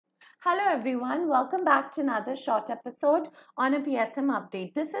Hello everyone, welcome back to another short episode on a PSM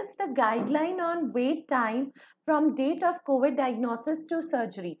update. This is the guideline on wait time from date of COVID diagnosis to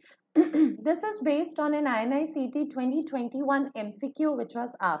surgery. This is based on an INI-CET 2021 MCQ which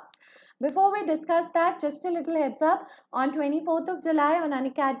was asked. Before we discuss that, just a little heads up, on 24th of July on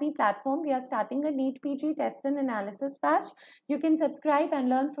Unacademy platform, we are starting a NEET PG test and analysis batch. You can subscribe and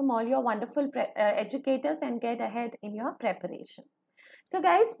learn from all your wonderful educators and get ahead in your preparation. So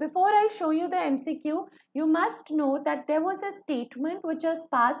guys, before I show you the MCQ, you must know that there was a statement which was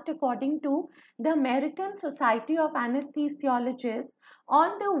passed according to the American Society of Anesthesiologists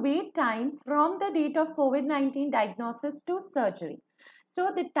on the wait time from the date of COVID-19 diagnosis to surgery. So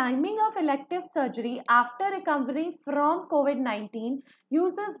the timing of elective surgery after recovery from COVID-19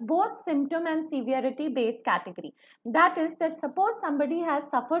 uses both symptom and severity based category. That is that suppose somebody has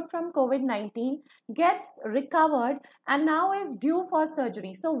suffered from COVID-19, gets recovered and now is due for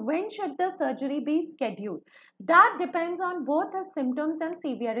surgery. So when should the surgery be scheduled? That depends on both the symptoms and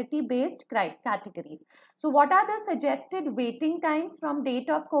severity based categories. So what are the suggested waiting times from date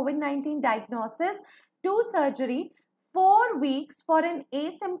of COVID-19 diagnosis to surgery? 4 weeks for an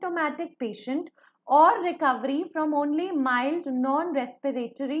asymptomatic patient or recovery from only mild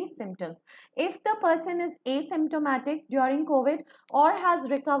non-respiratory symptoms. If the person is asymptomatic during COVID or has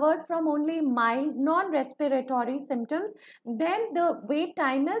recovered from only mild non-respiratory symptoms, then the wait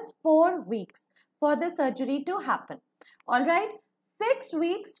time is 4 weeks for the surgery to happen. All right, 6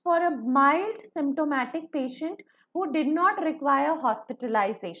 weeks for a mild symptomatic patient who did not require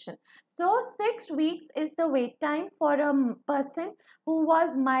hospitalization. So 6 weeks is the wait time for a person who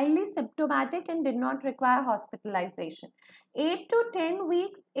was mildly symptomatic and did not require hospitalization. 8 to 10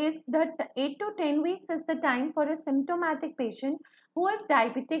 weeks is the time for a symptomatic patient who is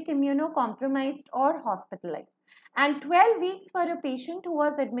diabetic, immunocompromised or hospitalized, and 12 weeks for a patient who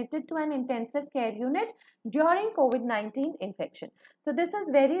was admitted to an intensive care unit during COVID-19 infection. So this is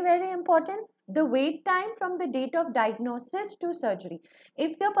very, very important. The wait time from the date of diagnosis to surgery.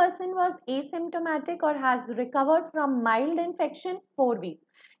 If the person was asymptomatic or has recovered from mild infection, 4 weeks.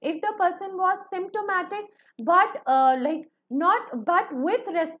 If the person was symptomatic but with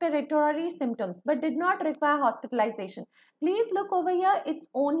respiratory symptoms but did not require hospitalization, please look over here, it's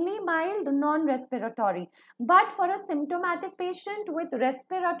only mild non-respiratory, but for a symptomatic patient with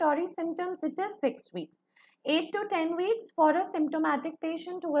respiratory symptoms it is 6 weeks. 8 to 10 weeks for a symptomatic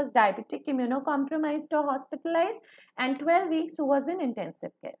patient who was diabetic, immunocompromised or hospitalized, and 12 weeks who was in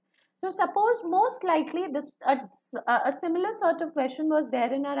intensive care. So suppose most likely this a similar sort of question was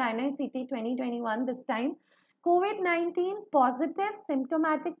there in our INI-CET 2021 this time. COVID-19 positive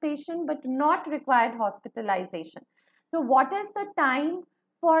symptomatic patient but not required hospitalization. So what is the time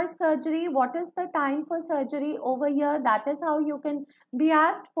for surgery? What is the time for surgery over here? That is how you can be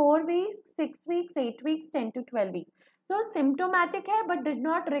asked. 4 weeks, 6 weeks, 8 weeks, 10 to 12 weeks. So symptomatic hai but did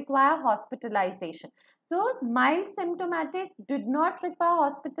not require hospitalization. So mild symptomatic did not require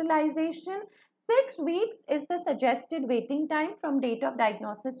hospitalization. 6 weeks is the suggested waiting time from date of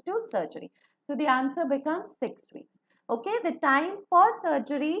diagnosis to surgery. So the answer becomes 6 weeks. Okay, the time for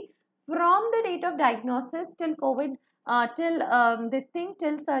surgery from the date of diagnosis till COVID,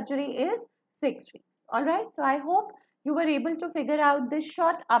 till surgery is 6 weeks. All right. So I hope you were able to figure out this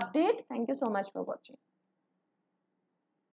short update. Thank you so much for watching.